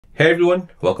Hey everyone,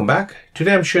 welcome back.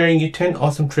 Today I'm sharing you 10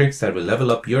 awesome tricks that will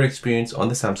level up your experience on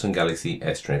the Samsung Galaxy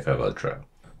S25 Ultra.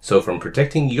 So from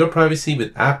protecting your privacy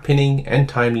with app pinning and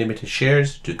time-limited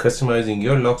shares to customizing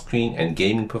your lock screen and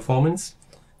gaming performance,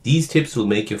 these tips will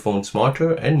make your phone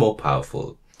smarter and more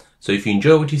powerful. So if you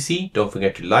enjoy what you see, don't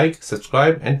forget to like,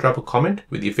 subscribe and drop a comment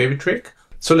with your favorite trick.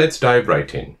 So let's dive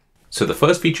right in. So the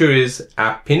first feature is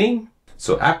app pinning.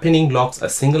 So app pinning locks a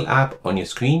single app on your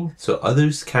screen so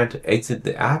others can't exit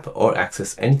the app or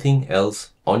access anything else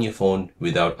on your phone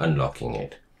without unlocking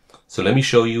it. So let me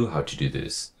show you how to do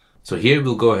this. So here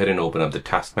we'll go ahead and open up the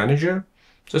task manager.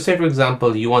 So say for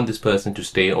example, you want this person to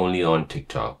stay only on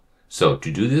TikTok. So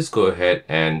to do this, go ahead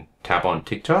and tap on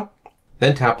TikTok,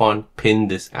 then tap on pin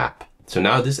this app. So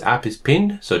now this app is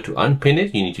pinned. So to unpin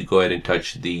it, you need to go ahead and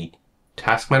touch the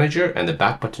task manager and the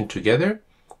back button together.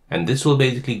 And this will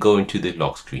basically go into the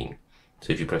lock screen.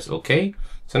 So if you press OK,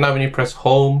 so now when you press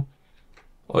home,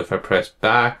 or if I press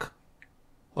back,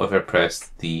 or if I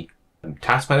press the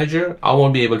task manager, I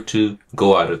won't be able to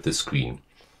go out of the screen.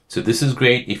 So this is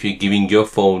great if you're giving your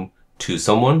phone to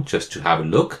someone just to have a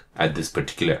look at this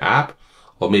particular app,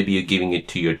 or maybe you're giving it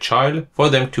to your child for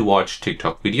them to watch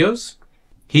TikTok videos.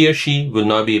 He or she will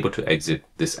not be able to exit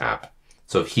this app.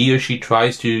 So if he or she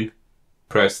tries to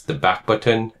press the back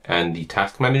button and the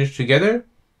task manager together,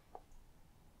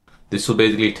 this will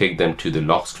basically take them to the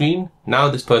lock screen. Now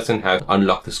this person has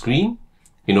unlocked the screen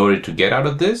in order to get out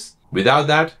of this. Without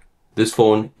that, this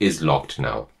phone is locked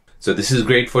now. So this is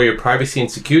great for your privacy and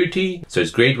security. So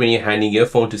it's great when you're handing your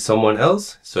phone to someone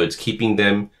else. So it's keeping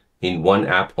them in one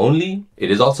app only. It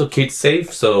is also kid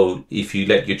safe. So if you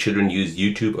let your children use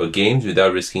YouTube or games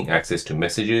without risking access to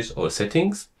messages or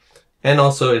settings. And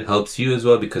also it helps you as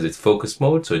well because it's focus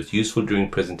mode. So it's useful during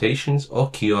presentations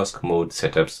or kiosk mode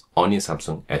setups on your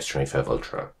Samsung S25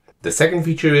 Ultra. The second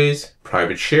feature is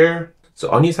private share.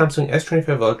 So on your Samsung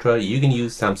S25 Ultra, you can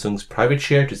use Samsung's private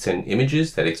share to send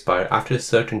images that expire after a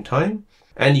certain time.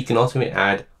 And you can also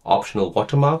add optional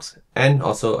watermarks and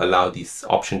also allow this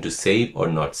option to save or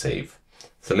not save.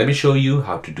 So let me show you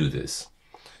how to do this.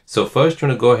 So first you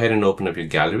want to go ahead and open up your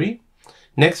gallery.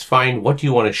 Next, find what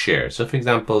you want to share. So for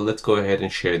example, let's go ahead and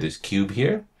share this cube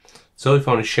here. So if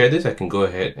I want to share this, I can go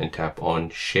ahead and tap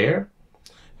on share.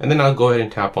 And then I'll go ahead and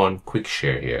tap on quick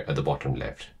share here at the bottom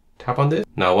left. Tap on this.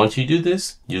 Now, once you do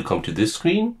this, you'll come to this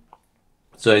screen.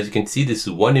 So as you can see, this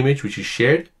is one image which is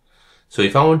shared. So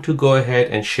if I want to go ahead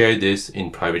and share this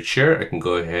in private share, I can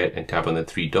go ahead and tap on the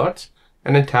three dots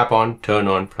and then tap on turn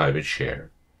on private share.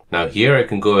 Now here I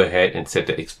can go ahead and set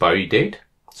the expiry date.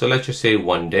 So let's just say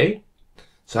 1 day.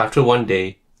 So after 1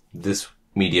 day, this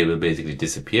media will basically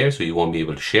disappear, so you won't be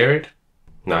able to share it.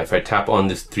 Now, if I tap on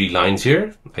these three lines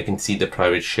here, I can see the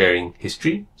private sharing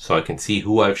history. So I can see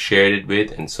who I've shared it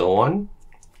with and so on.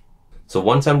 So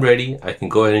once I'm ready, I can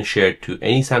go ahead and share it to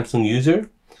any Samsung user.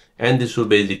 And this will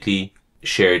basically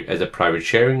share it as a private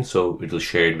sharing. So it will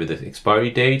share it with the expiry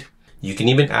date. You can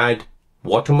even add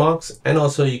watermarks, and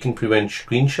also you can prevent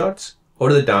screenshots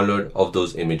or the download of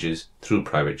those images through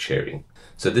private sharing.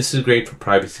 So this is great for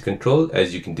privacy control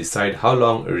as you can decide how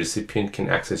long a recipient can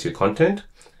access your content,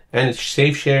 and it's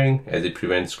safe sharing as it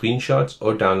prevents screenshots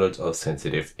or downloads of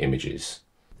sensitive images.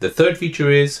 The third feature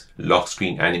is lock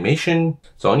screen animation.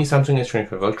 So on your Samsung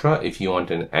S25 Ultra, if you want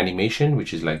an animation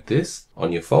which is like this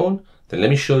on your phone, then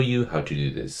let me show you how to do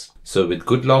this. So with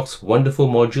GoodLock's wonderful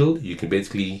module, you can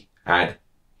basically add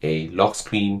a lock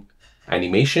screen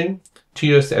animation to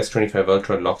your S25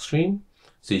 Ultra lock screen.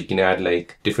 So you can add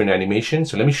like different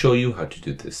animations. So let me show you how to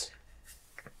do this.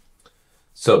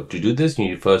 So to do this, you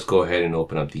need to first go ahead and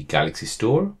open up the Galaxy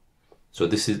Store. So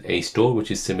this is a store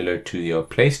which is similar to your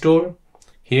Play Store.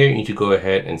 Here you need to go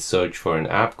ahead and search for an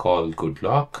app called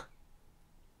GoodLock.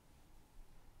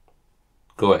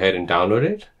 Go ahead and download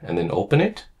it and then open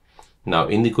it. Now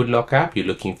in the GoodLock app, you're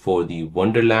looking for the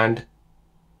Wonderland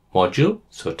module.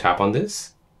 So tap on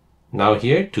this. Now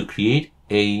here to create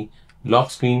a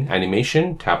lock screen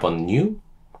animation, tap on new.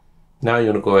 Now you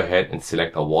want to go ahead and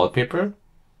select a wallpaper.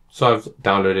 So I've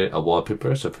downloaded a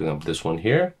wallpaper. So for example, this one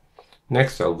here.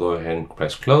 Next, I'll go ahead and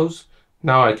press close.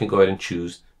 Now I can go ahead and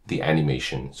choose the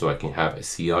animation. So I can have a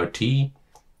CRT,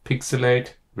 pixelate,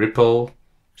 ripple,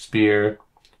 spear,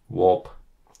 warp,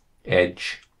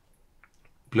 edge,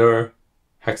 blur,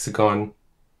 hexagon,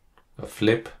 a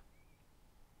flip,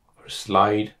 or a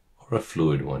slide, or a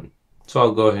fluid one. So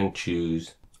I'll go ahead and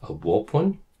choose a warp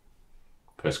one,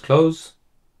 press close.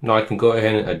 Now I can go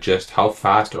ahead and adjust how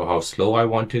fast or how slow I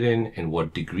want it in and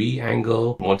what degree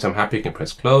angle. Once I'm happy, I can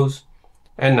press close.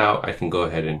 And now I can go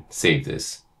ahead and save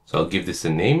this. So I'll give this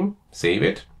a name, save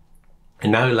it.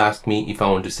 And now it'll ask me if I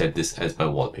want to set this as my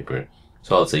wallpaper.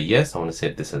 So I'll say yes, I want to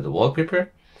set this as a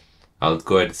wallpaper. I'll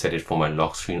go ahead and set it for my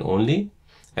lock screen only,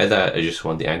 as I just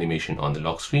want the animation on the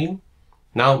lock screen.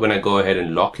 Now when I go ahead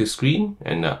and lock your screen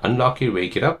and unlock it,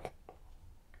 wake it up,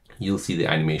 you'll see the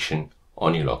animation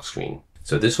on your lock screen.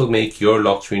 So this will make your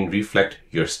lock screen reflect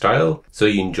your style, so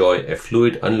you enjoy a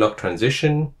fluid unlock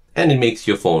transition, and it makes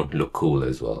your phone look cool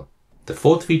as well. The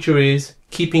fourth feature is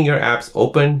keeping your apps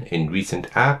open in recent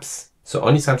apps. So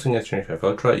on your Samsung S25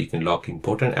 Ultra, you can lock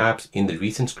important apps in the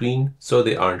recent screen so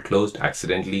they aren't closed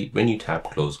accidentally when you tap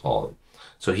close all.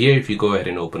 So here, if you go ahead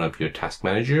and open up your task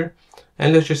manager,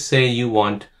 and let's just say you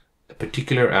want a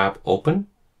particular app open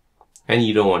and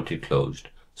you don't want it closed.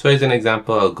 So as an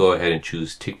example, I'll go ahead and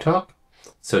choose TikTok.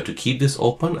 So to keep this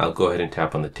open, I'll go ahead and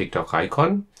tap on the TikTok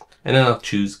icon, and then I'll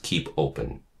choose keep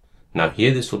open. Now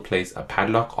here, this will place a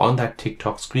padlock on that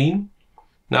TikTok screen.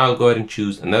 Now I'll go ahead and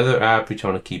choose another app which I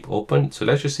want to keep open. So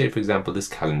let's just say, for example, this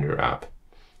calendar app.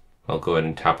 I'll go ahead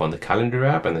and tap on the calendar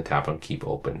app and then tap on keep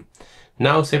open.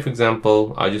 Now say, for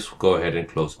example, I'll just go ahead and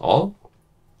close all.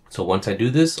 So once I do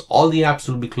this, all the apps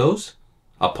will be closed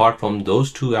apart from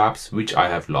those two apps which I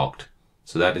have locked.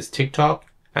 So that is TikTok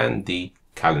and the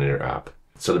calendar app.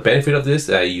 So the benefit of this,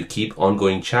 you keep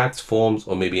ongoing chats, forms,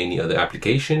 or maybe any other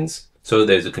applications. So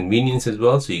there's a convenience as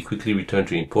well. So you quickly return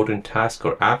to important tasks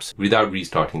or apps without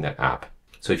restarting that app.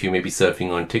 So if you may be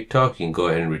surfing on TikTok, you can go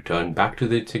ahead and return back to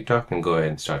the TikTok and go ahead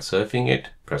and start surfing it.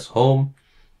 Press home.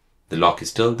 The lock is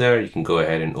still there. You can go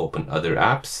ahead and open other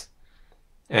apps,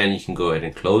 and you can go ahead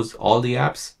and close all the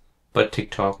apps, but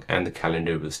TikTok and the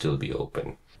calendar will still be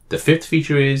open. The fifth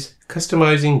feature is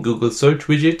customizing Google search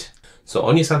widget. So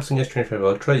on your Samsung S25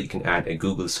 Ultra, you can add a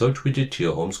Google search widget to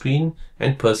your home screen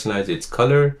and personalize its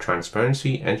color,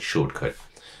 transparency, and shortcut.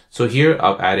 So here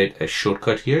I've added a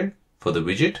shortcut here for the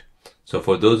widget. So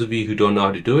for those of you who don't know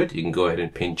how to do it, you can go ahead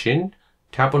and pinch in,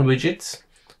 tap on widgets,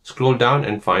 scroll down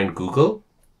and find Google.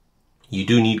 You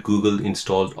do need Google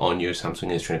installed on your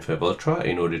Samsung S25 Ultra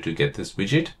in order to get this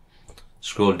widget.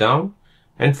 Scroll down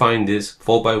and find this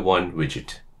 4x1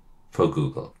 widget for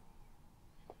Google.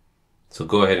 So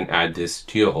go ahead and add this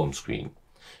to your home screen.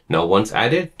 Now once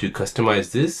added, to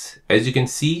customize this, as you can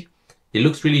see, it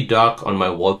looks really dark on my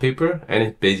wallpaper and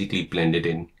it basically blended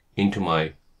into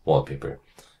my wallpaper.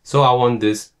 So I want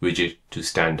this widget to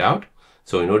stand out.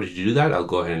 So in order to do that, I'll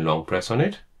go ahead and long press on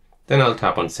it. Then I'll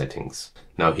tap on settings.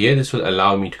 Now here, this will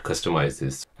allow me to customize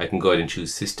this. I can go ahead and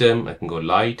choose system. I can go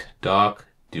light, dark,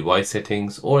 device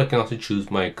settings, or I can also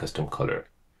choose my custom color.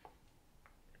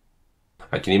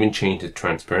 I can even change the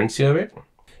transparency of it.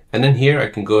 And then here I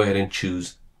can go ahead and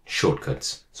choose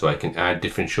shortcuts. So I can add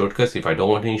different shortcuts. If I don't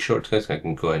want any shortcuts, I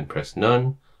can go ahead and press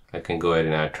none. I can go ahead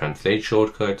and add translate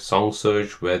shortcut, song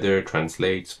search, weather,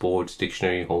 translate, sports,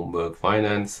 dictionary, homework,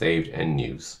 finance, saved, and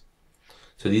news.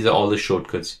 So these are all the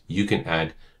shortcuts you can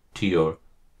add to your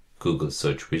Google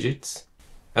search widgets.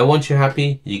 And once you're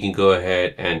happy, you can go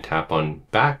ahead and tap on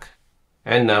back.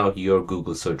 And now your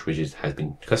Google search widget has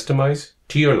been customized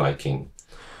to your liking.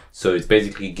 So it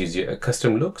basically gives you a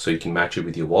custom look, so you can match it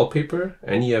with your wallpaper,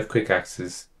 and you have quick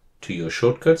access to your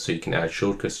shortcuts, so you can add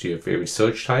shortcuts to your favorite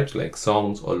search types like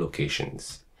songs or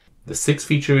locations. The sixth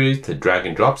feature is the drag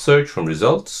and drop search from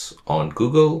results on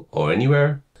Google or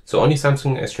anywhere. So on your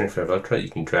Samsung S25 Ultra, you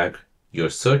can drag your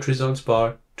search results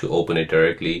bar to open it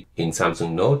directly in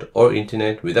Samsung Note or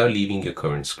Internet without leaving your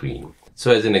current screen.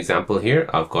 So as an example here,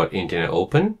 I've got Internet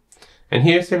open, and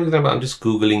here, say for example, I'm just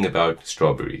Googling about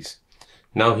strawberries.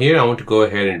 Now here, I want to go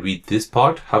ahead and read this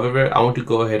part. However, I want to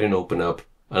go ahead and open up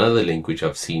another link which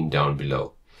I've seen down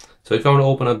below. So if I want to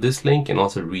open up this link and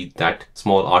also read that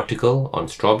small article on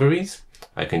strawberries,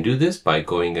 I can do this by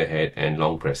going ahead and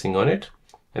long pressing on it.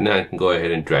 And then I can go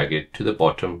ahead and drag it to the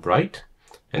bottom right.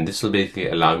 And this will basically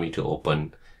allow me to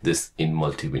open this in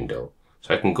multi-window.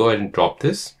 So I can go ahead and drop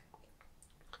this.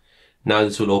 Now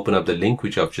this will open up the link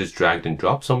which I've just dragged and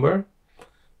dropped somewhere.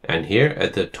 And here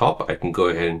at the top, I can go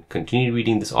ahead and continue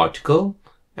reading this article.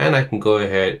 And I can go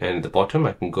ahead, and at the bottom,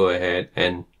 I can go ahead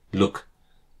and look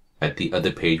at the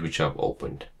other page which I've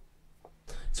opened.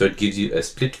 So it gives you a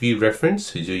split view reference,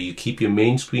 so you keep your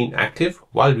main screen active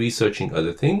while researching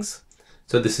other things.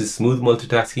 So this is smooth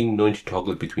multitasking, no need to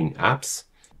toggle between apps.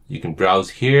 You can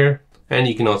browse here, and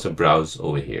you can also browse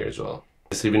over here as well.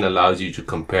 This even allows you to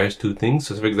compare two things.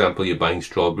 So for example, you're buying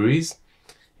strawberries,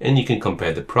 and you can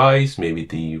compare the price, maybe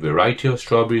the variety of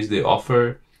strawberries they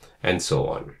offer, and so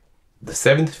on. The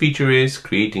seventh feature is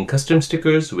creating custom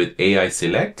stickers with AI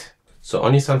Select. So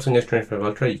on your Samsung S25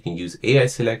 Ultra, you can use AI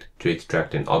Select to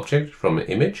extract an object from an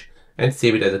image and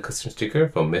save it as a custom sticker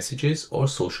for messages or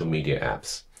social media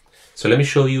apps. So let me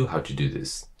show you how to do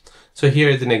this. So here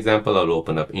is an example. I'll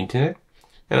open up Internet,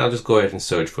 And I'll just go ahead and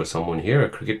search for someone here, a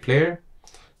cricket player.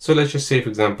 So let's just say, for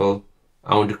example,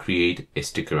 I want to create a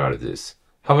sticker out of this.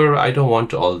 However, I don't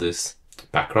want all this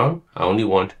background. I only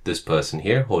want this person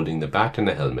here holding the bat and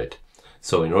the helmet.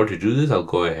 So in order to do this, I'll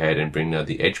go ahead and bring now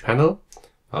the edge panel.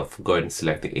 I'll go ahead and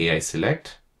select the AI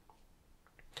select.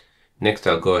 Next,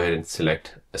 I'll go ahead and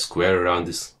select a square around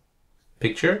this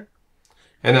picture.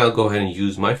 And I'll go ahead and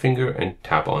use my finger and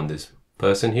tap on this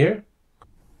person here.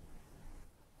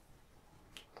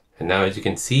 And now, as you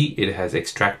can see, it has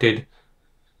extracted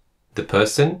the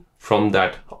person from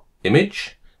that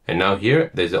image. And now here,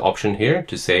 there's an option here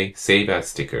to say save as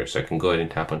sticker. So I can go ahead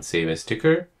and tap on save as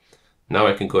sticker. Now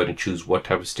I can go ahead and choose what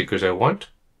type of stickers I want.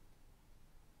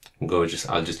 I'll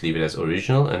just leave it as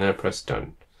original and I press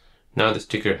done. Now the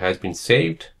sticker has been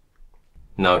saved.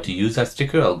 Now to use that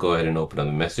sticker, I'll go ahead and open up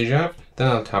the message app. Then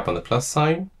I'll tap on the plus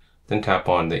sign, then tap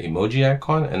on the emoji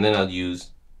icon, and then I'll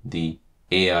use the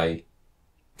AI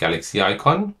Galaxy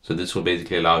icon. So this will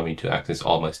basically allow me to access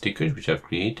all my stickers which I've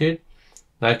created.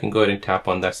 Now I can go ahead and tap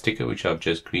on that sticker which I've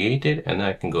just created, and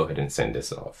I can go ahead and send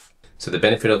this off. So the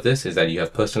benefit of this is that you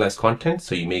have personalized content,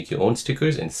 so you make your own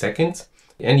stickers in seconds,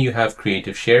 and you have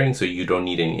creative sharing, so you don't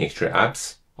need any extra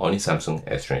apps on your Samsung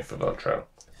S25 Ultra.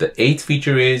 The 8th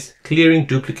feature is clearing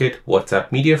duplicate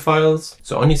WhatsApp media files.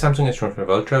 So on your Samsung S25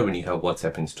 Ultra, when you have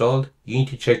WhatsApp installed, you need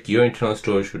to check your internal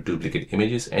storage for duplicate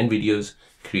images and videos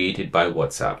created by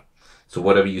WhatsApp. So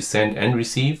whatever you send and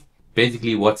receive,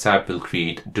 basically WhatsApp will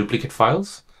create duplicate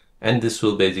files, and this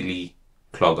will basically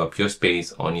clog up your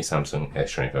space on your Samsung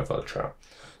S25 Ultra.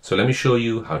 So let me show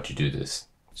you how to do this.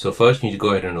 So first you need to go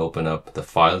ahead and open up the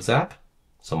Files app.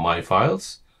 So My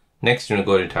Files. Next, you're going to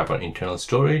go ahead and tap on Internal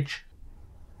Storage.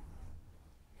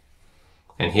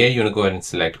 And here you're going to go ahead and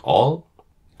select All,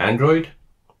 Android,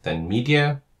 then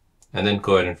Media, and then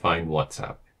go ahead and find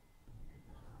WhatsApp.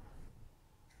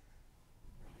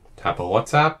 Tap on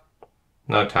WhatsApp.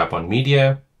 Now tap on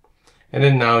Media. And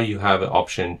then now you have an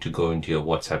option to go into your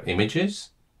WhatsApp images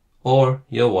or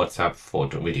your WhatsApp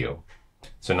photo video.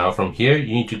 So now from here,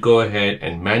 you need to go ahead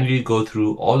and manually go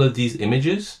through all of these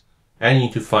images, and you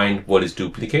need to find what is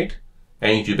duplicate,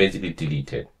 and you need to basically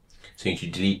delete it. So you need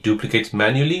to delete duplicates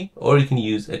manually, or you can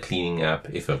use a cleaning app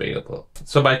if available.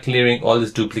 So by clearing all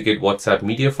these duplicate WhatsApp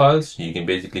media files, you can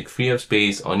basically free up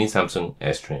space on your Samsung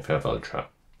S25 Ultra.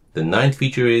 The 9th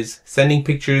feature is sending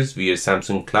pictures via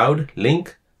Samsung Cloud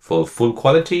link for full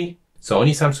quality. So on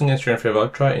your Samsung S25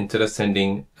 Ultra, instead of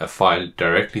sending a file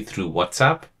directly through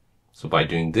WhatsApp, so by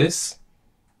doing this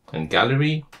and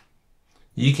gallery,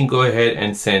 you can go ahead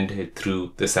and send it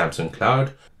through the Samsung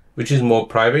Cloud, which is more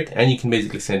private, and you can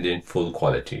basically send it in full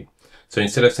quality. So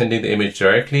instead of sending the image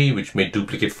directly, which may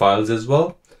duplicate files as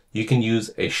well, you can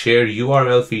use a share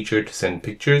URL feature to send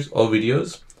pictures or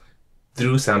videos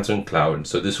through Samsung Cloud.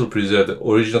 So this will preserve the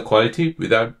original quality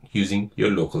without using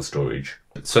your local storage.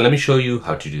 So let me show you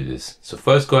how to do this. So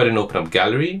first go ahead and open up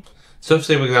gallery. So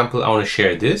say for example, I want to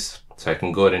share this. So I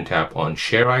can go ahead and tap on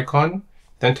share icon,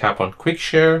 then tap on quick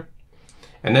share.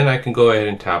 And then I can go ahead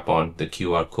and tap on the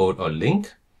QR code or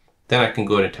link. Then I can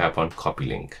go ahead and tap on copy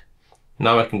link.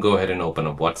 Now I can go ahead and open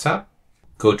up WhatsApp,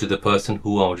 go to the person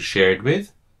who I want to share it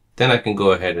with. Then I can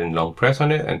go ahead and long press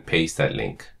on it and paste that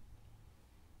link.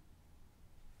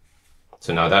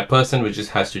 So now that person will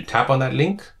just has to tap on that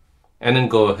link and then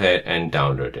go ahead and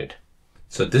download it.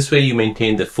 So this way you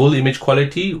maintain the full image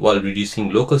quality while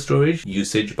reducing local storage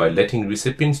usage by letting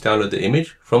recipients download the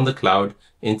image from the cloud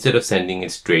instead of sending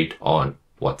it straight on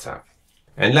WhatsApp.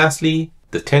 And lastly,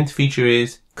 the 10th feature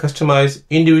is customize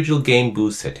individual game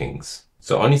boost settings.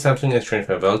 So on your Samsung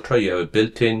S25 Ultra, you have a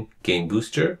built-in game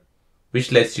booster,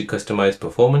 which lets you customize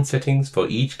performance settings for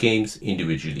each games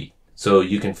individually. So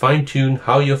you can fine-tune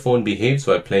how your phone behaves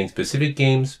while playing specific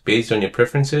games based on your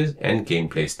preferences and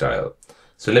gameplay style.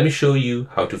 So let me show you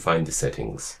how to find the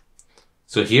settings.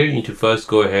 So here you need to first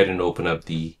go ahead and open up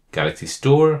the Galaxy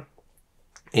Store.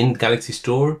 In Galaxy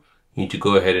Store, you need to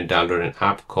go ahead and download an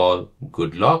app called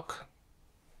Good Lock.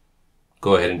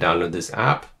 Go ahead and download this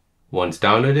app. Once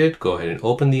downloaded, go ahead and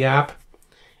open the app.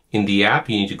 In the app,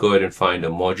 you need to go ahead and find a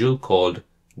module called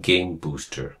Game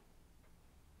Booster.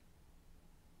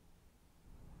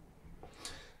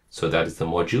 So that is the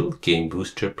module, Game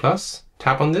Booster Plus.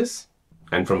 Tap on this.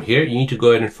 And from here, you need to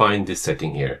go ahead and find this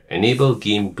setting here. Enable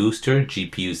Game Booster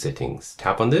GPU settings.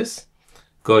 Tap on this.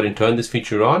 Go ahead and turn this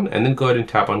feature on, and then go ahead and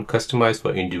tap on Customize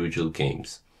for individual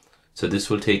games. So this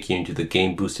will take you into the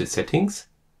Game Booster settings.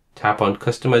 Tap on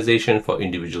Customization for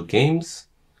individual games.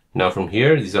 Now from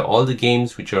here, these are all the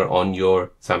games which are on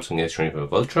your Samsung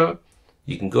S25 Ultra.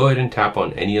 You can go ahead and tap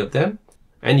on any of them,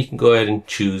 and you can go ahead and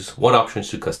choose what options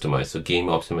to customize. So game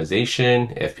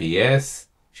optimization, FPS,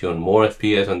 If you want more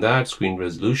FPS on that, screen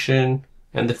resolution,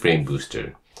 and the frame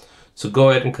booster. So go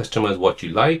ahead and customize what you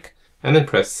like and then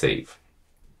press save.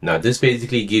 Now this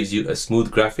basically gives you a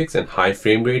smooth graphics and high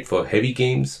frame rate for heavy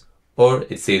games, or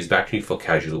it saves battery for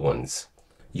casual ones.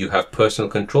 You have personal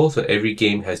control, so every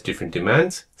game has different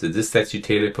demands. So this lets you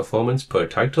tailor performance per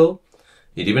title.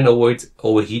 It even avoids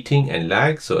overheating and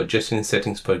lag, so adjusting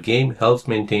settings per game helps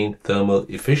maintain thermal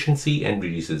efficiency and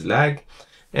reduces lag.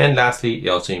 And lastly, it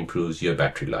also improves your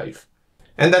battery life.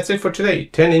 And that's it for today.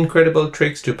 10 incredible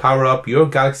tricks to power up your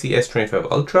Galaxy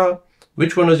S25 Ultra.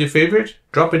 Which one was your favorite?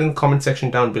 Drop it in the comment section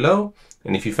down below.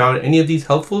 And if you found any of these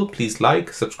helpful, please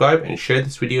like, subscribe, and share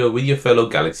this video with your fellow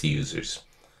Galaxy users.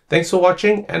 Thanks for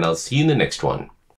watching, and I'll see you in the next one.